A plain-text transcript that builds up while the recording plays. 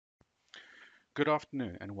Good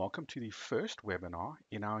afternoon and welcome to the first webinar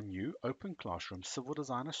in our new Open Classroom Civil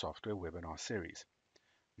Designer Software webinar series.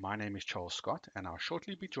 My name is Charles Scott and I'll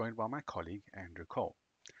shortly be joined by my colleague Andrew Cole.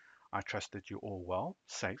 I trust that you're all well,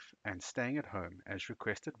 safe and staying at home as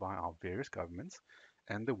requested by our various governments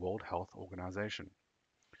and the World Health Organization.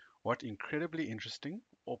 What incredibly interesting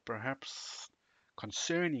or perhaps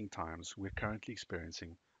concerning times we're currently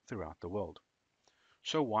experiencing throughout the world.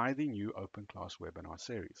 So why the new Open Class webinar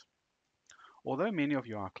series? Although many of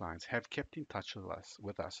you, our clients, have kept in touch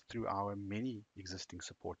with us through our many existing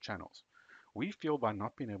support channels, we feel by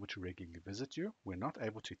not being able to regularly visit you, we're not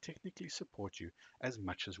able to technically support you as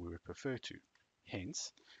much as we would prefer to.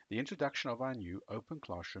 Hence, the introduction of our new Open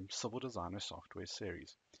Classroom Civil Designer Software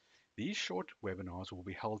series. These short webinars will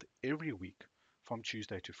be held every week from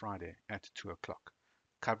Tuesday to Friday at 2 o'clock,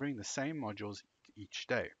 covering the same modules each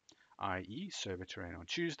day, i.e. survey terrain on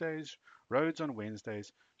Tuesdays, roads on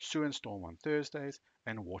Wednesdays, sewer and storm on Thursdays,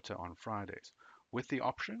 and water on Fridays, with the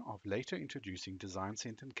option of later introducing Design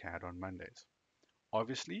Center and CAD on Mondays.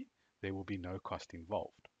 Obviously, there will be no cost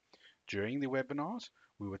involved. During the webinars,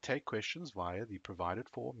 we will take questions via the provided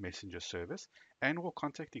for messenger service and will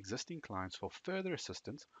contact existing clients for further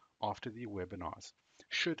assistance after the webinars,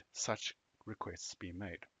 should such requests be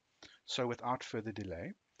made. So without further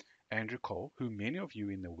delay, Andrew Cole, who many of you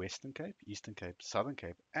in the Western Cape, Eastern Cape, Southern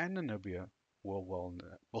Cape, and Namibia will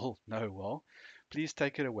know well, please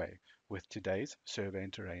take it away with today's Survey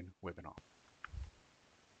and Terrain webinar.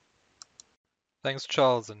 Thanks,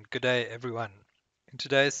 Charles, and good day, everyone. In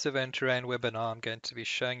today's Survey and Terrain webinar, I'm going to be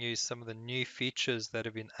showing you some of the new features that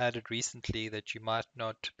have been added recently that you might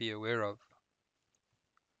not be aware of.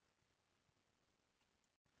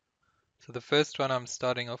 So the first one I'm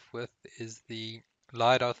starting off with is the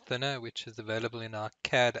LiDAR thinner, which is available in our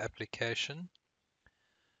CAD application.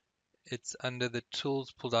 It's under the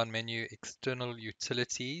Tools pull-down menu, External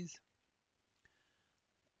Utilities,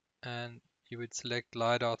 and you would select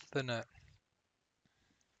LiDAR thinner.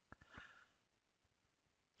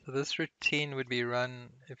 So this routine would be run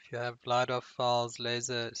if you have LiDAR files,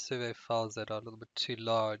 laser survey files that are a little bit too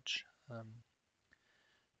large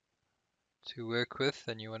to work with,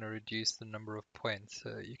 and you want to reduce the number of points.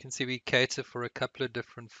 So you can see we cater for a couple of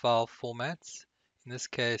different file formats. In this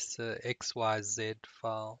case, XYZ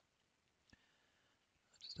file.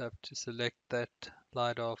 Just have to select that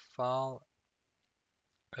LiDAR file,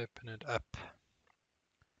 open it up.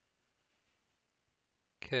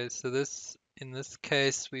 Okay, so in this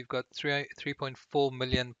case, we've got 3.4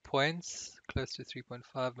 million points, close to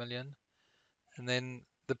 3.5 million. And then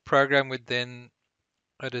the program would then,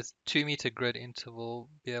 at a 2-meter grid interval,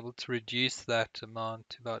 be able to reduce that amount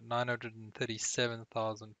to about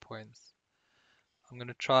 937,000 points. I'm going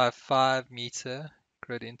to try a 5-meter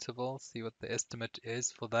grid interval, see what the estimate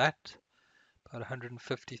is for that. About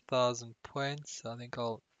 150,000 points. I think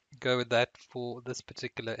I'll go with that for this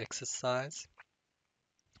particular exercise.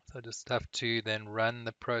 So I just have to then run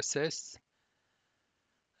the process.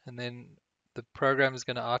 And then the program is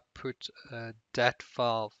going to output a DAT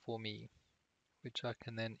file for me, which I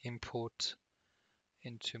can then import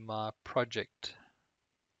into my project.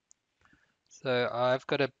 So I've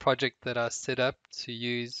got a project that I set up to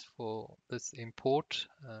use for this import.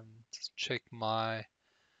 Just check my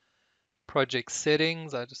project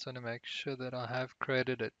settings. I just want to make sure that I have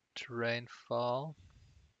created a terrain file.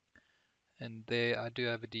 And there I do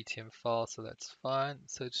have a DTM file, so that's fine.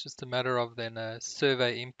 So it's just a matter of then a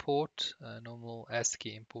survey import, a normal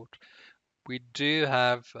ASCII import. We do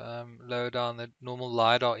have lower down the normal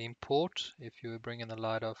LiDAR import if you were bringing the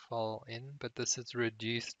LiDAR file in, but this is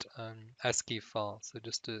reduced ASCII file, so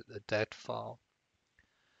just a DAT file.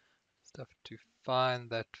 Just have to find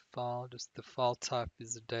that file, just the file type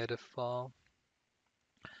is a data file.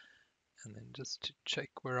 And then just to check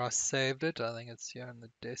where I saved it, I think it's here on the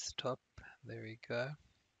desktop. There we go.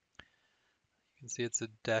 You can see it's a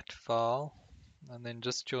DAT file. And then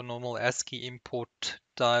just your normal ASCII import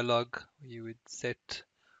dialog, you would set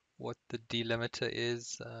what the delimiter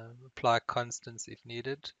is, apply constants if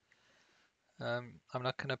needed. I'm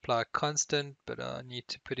not going to apply a constant, but I need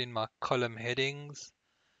to put in my column headings.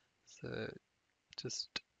 So just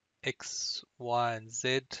X, Y, and Z,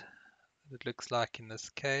 it looks like in this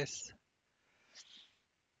case,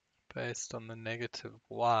 based on the negative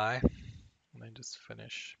Y, and then just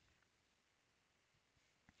finish.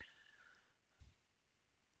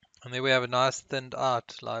 And there we have a nice thinned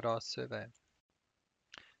out LiDAR survey.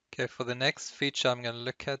 Okay, for the next feature, I'm going to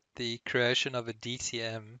look at the creation of a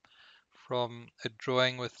DTM from a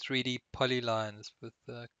drawing with 3D polylines with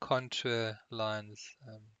contour lines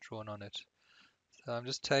drawn on it. So I'm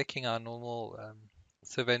just taking our normal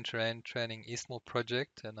Survey and Terrain Training eSmall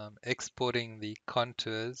project, and I'm exporting the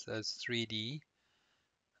contours as 3D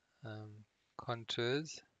um,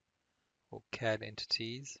 contours or CAD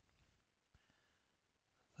entities.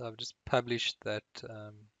 So I've just published that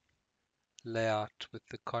layout with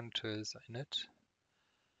the contours in it,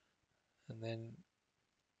 and then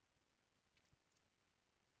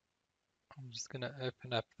I'm just going to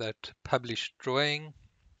open up that published drawing.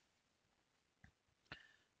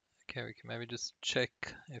 Okay, we can maybe just check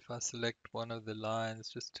if I select one of the lines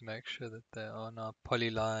just to make sure that they are now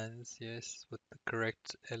polylines, yes, with the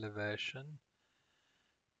correct elevation.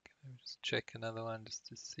 Let me just check another one just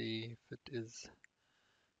to see if it is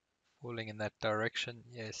falling in that direction.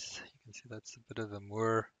 Yes, you can see that's a bit of a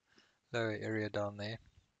more lower area down there.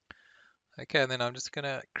 Okay, and then I'm just going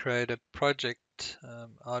to create a project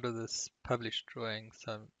out of this published drawing.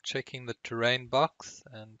 So I'm checking the terrain box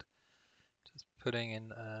and just putting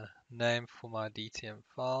in a name for my DTM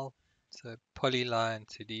file. So polyline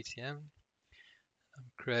to DTM.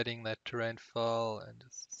 I'm creating that terrain file and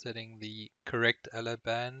just setting the correct allo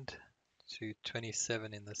band to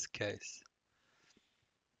 27 in this case.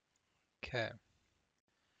 Okay.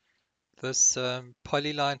 This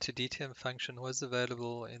polyline to DTM function was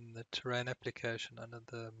available in the terrain application under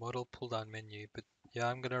the model pull down menu, but yeah,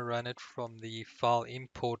 I'm going to run it from the file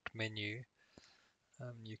import menu.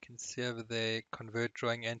 You can see over there, convert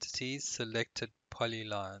drawing entities, selected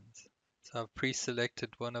polylines. So I've pre-selected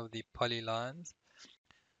one of the polylines.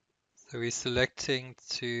 So we're selecting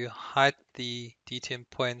to hide the DTM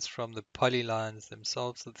points from the polylines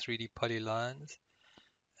themselves, the 3D polylines.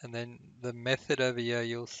 And then the method over here,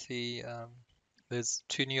 you'll see there's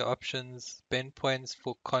two new options, bend points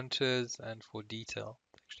for contours and for detail.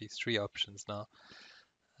 Actually, three options now.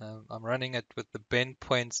 I'm running it with the bend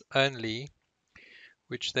points only,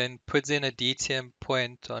 which then puts in a DTM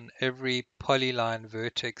point on every polyline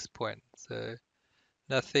vertex point. So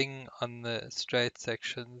nothing on the straight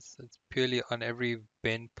sections. It's purely on every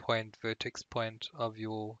bend point, vertex point of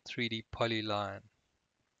your 3D polyline.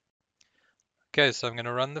 Okay, so I'm going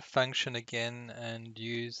to run the function again and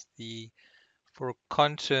use the for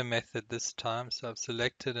contour method this time. So I've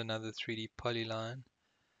selected another 3D polyline,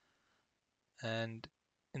 and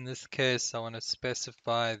in this case I want to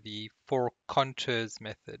specify the for contours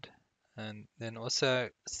method, and then also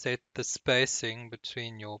set the spacing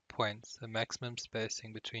between your points, the maximum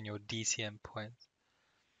spacing between your DTM points.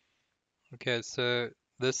 Okay, so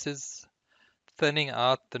this is thinning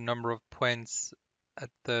out the number of points at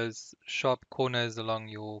those sharp corners along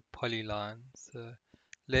your polyline. So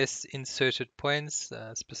less inserted points,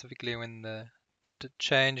 specifically when the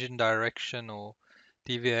change in direction or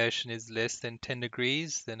deviation is less than 10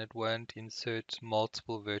 degrees, then it won't insert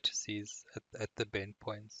multiple vertices at the bend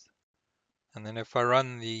points. And then if I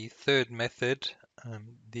run the third method,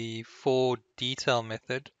 the for detail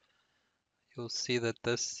method, you'll see that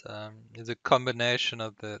this is a combination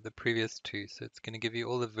of the previous two. So it's going to give you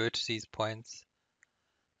all the vertices points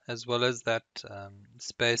as well as that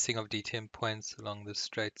spacing of DTM points along the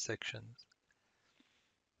straight sections.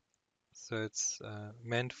 So it's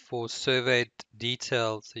meant for surveyed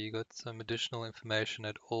detail, so you got some additional information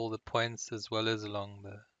at all the points as well as along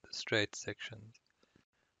the straight sections.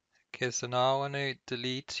 Okay, so now I want to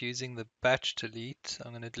delete using the batch delete.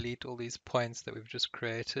 I'm going to delete all these points that we've just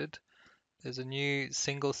created. There's a new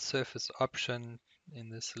single surface option in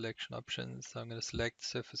the selection options. So I'm going to select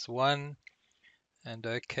surface 1 and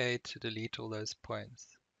OK to delete all those points.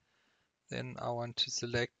 Then I want to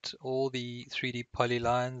select all the 3D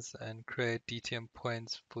polylines and create DTM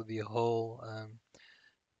points for the whole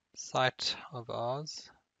site of ours.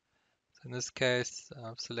 So in this case,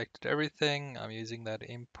 I've selected everything. I'm using that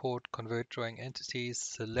import convert drawing entities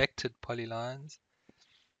selected polylines.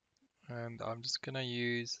 And I'm just going to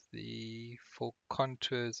use the for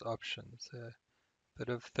contours option. So a bit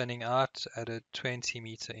of thinning out at a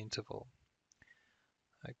 20-meter interval.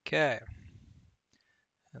 Okay.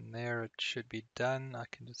 And there it should be done. I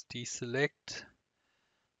can just deselect.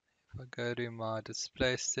 If I go to my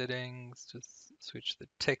display settings, just switch the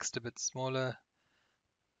text a bit smaller,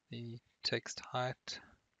 the text height.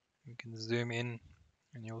 You can zoom in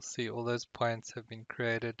and you'll see all those points have been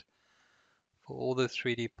created for all the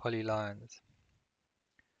 3D polylines.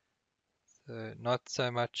 So not so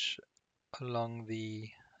much along the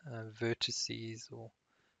vertices, or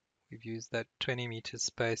we've used that 20-meter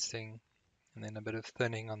spacing and then a bit of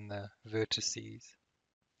thinning on the vertices.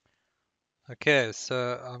 Okay,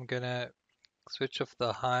 so I'm going to switch off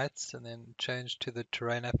the heights and then change to the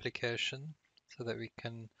terrain application so that we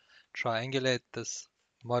can triangulate this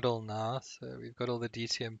model now. So we've got all the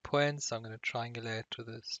DTM points. I'm going to triangulate with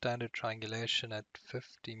a standard triangulation at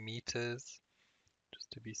 50 meters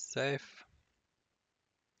just to be safe.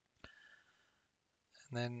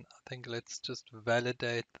 And then I think let's just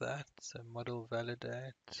validate that. So model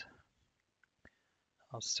validate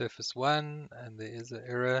our surface 1, and there is an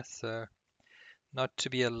error. So not to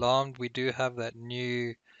be alarmed, we do have that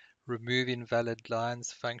new remove invalid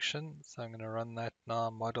lines function. So I'm going to run that now,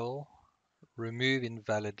 model remove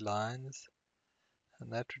invalid lines,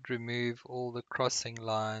 and that would remove all the crossing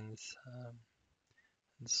lines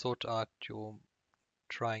and sort out your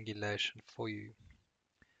triangulation for you.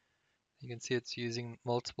 You can see it's using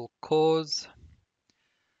multiple cores,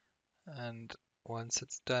 and once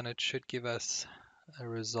it's done, it should give us a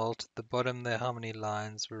result at the bottom there, how many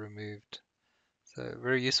lines were removed. So a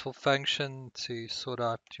very useful function to sort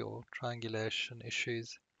out your triangulation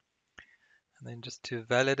issues. And then just to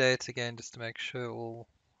validate again, just to make sure all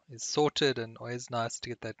is sorted, and always nice to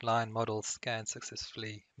get that line model scan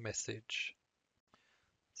successfully message.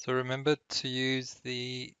 So remember to use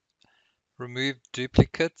the remove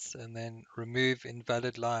duplicates and then remove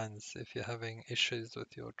invalid lines if you're having issues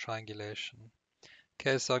with your triangulation.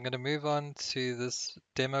 Okay, so I'm going to move on to this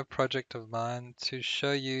demo project of mine to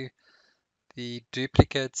show you the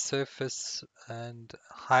duplicate surface and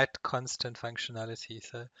height constant functionality.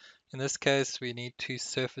 So in this case, we need two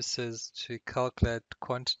surfaces to calculate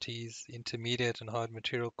quantities, intermediate and hard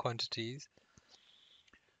material quantities.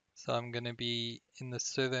 So I'm going to be, in the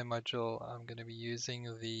survey module, I'm going to be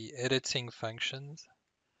using the editing functions,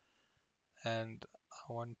 and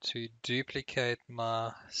I want to duplicate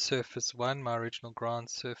my surface 1, my original ground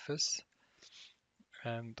surface,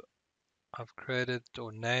 and I've created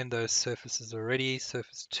or named those surfaces already.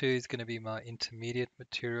 Surface 2 is going to be my intermediate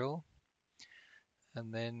material,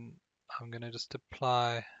 and then I'm going to just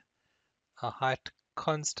apply a height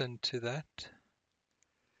constant to that.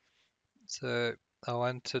 So I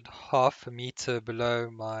wanted half a meter below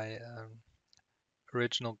my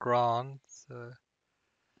original ground, so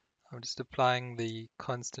I'm just applying the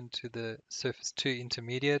constant to the surface 2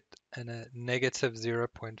 intermediate and a negative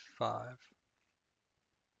 0.5.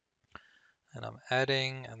 And I'm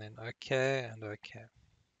adding, and then OK and OK.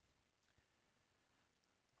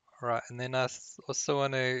 All right, and then I also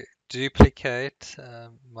want to duplicate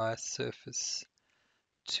my surface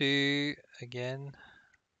 2 again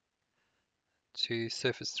to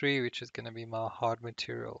surface 3, which is going to be my hard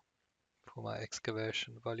material for my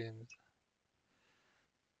excavation volumes.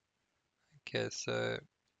 Okay, so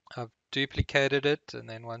I've duplicated it, and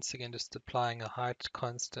then once again just applying a height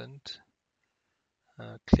constant,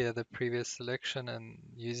 clear the previous selection, and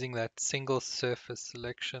using that single surface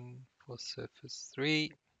selection for surface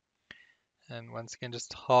 3, and once again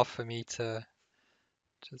just half a meter,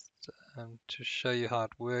 just to show you how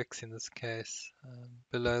it works in this case,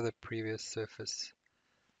 below the previous surface.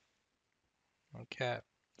 Okay,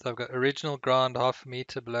 so I've got original ground half a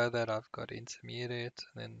meter below that, I've got intermediate,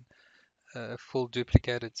 and then a full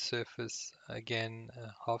duplicated surface again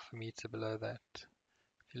half a meter below that.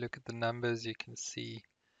 If you look at the numbers, you can see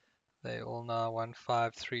they all now 1,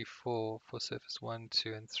 5, 3, 4 for surface 1,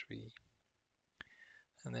 2, and 3.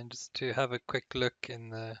 And then just to have a quick look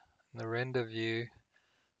in the render view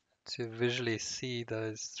to visually see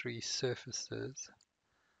those three surfaces,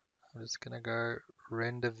 I'm just going to go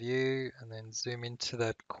render view and then zoom into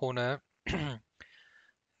that corner, in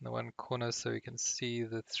the one corner, so we can see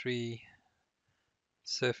the three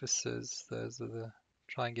surfaces. Those are the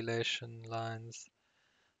triangulation lines.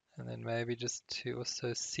 And then maybe just to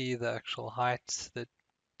also see the actual height, the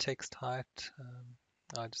text height.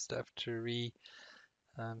 I just have to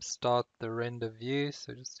start the render view.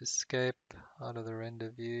 So just escape out of the render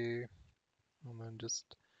view and then just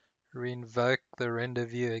reinvoke the render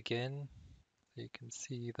view again. So you can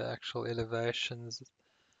see the actual elevations.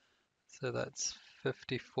 So that's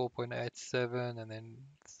 54.87, and then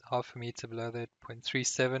half a meter below that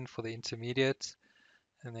 0.37 for the intermediate,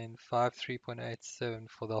 and then 53.87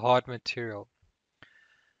 for the hard material.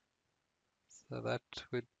 So that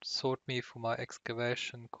would sort me for my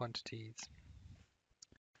excavation quantities.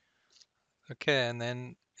 Okay, and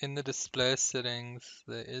then in the display settings,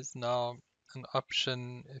 there is now an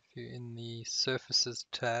option if you're in the surfaces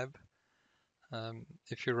tab.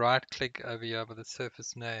 If you right click over here by the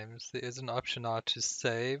surface names, there is an option now to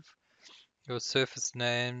save your surface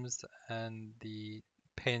names and the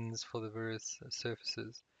pens for the various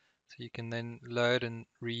surfaces. So you can then load and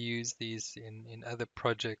reuse these in other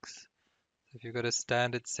projects. If you've got a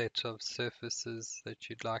standard set of surfaces that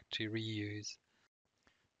you'd like to reuse.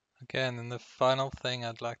 Okay, and then the final thing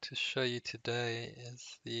I'd like to show you today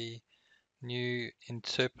is the new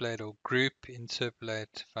interpolate or group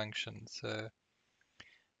interpolate function. So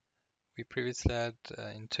we previously had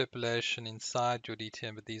interpolation inside your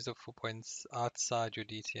DTM, but these are for points outside your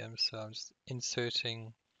DTM. So I'm just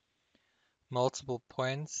inserting multiple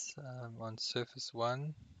points on surface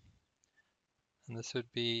 1. And this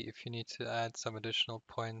would be if you need to add some additional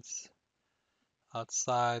points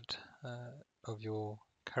outside of your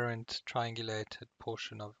current triangulated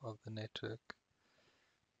portion of the network.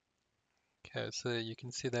 Okay, so you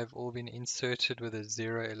can see they've all been inserted with a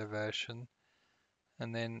 0 elevation.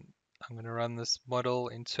 And then I'm going to run this model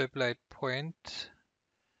interpolate point,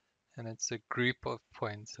 and it's a group of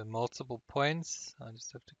points, so multiple points. I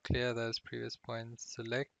just have to clear those previous points,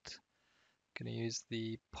 select. I'm going to use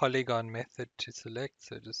the polygon method to select,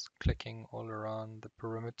 so just clicking all around the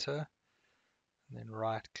perimeter, and then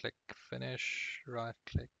right click finish, right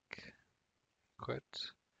click quit.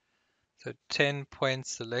 So 10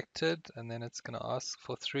 points selected, and then it's going to ask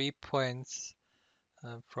for 3 points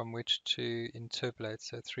from which to interpolate.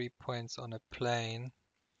 So 3 points on a plane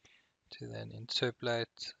to then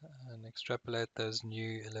interpolate and extrapolate those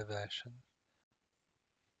new elevations.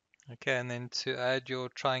 Okay, and then to add your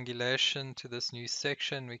triangulation to this new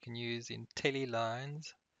section, we can use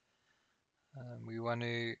IntelliLines. We want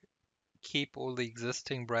to keep all the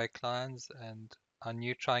existing break lines, and our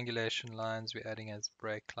new triangulation lines we're adding as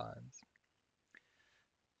break lines.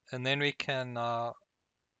 And then we can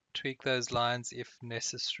tweak those lines if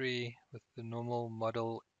necessary with the normal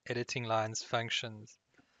model editing lines functions.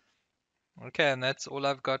 Okay, and that's all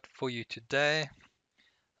I've got for you today.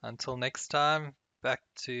 Until next time, back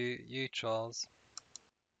to you, Charles.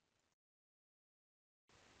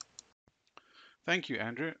 Thank you,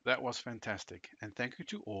 Andrew. That was fantastic. And thank you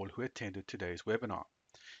to all who attended today's webinar.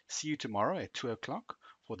 See you tomorrow at 2 o'clock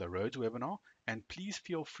for the Roads webinar, and please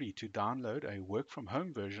feel free to download a work from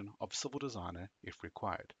home version of Civil Designer if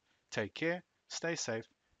required. Take care, stay safe,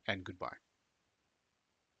 and goodbye.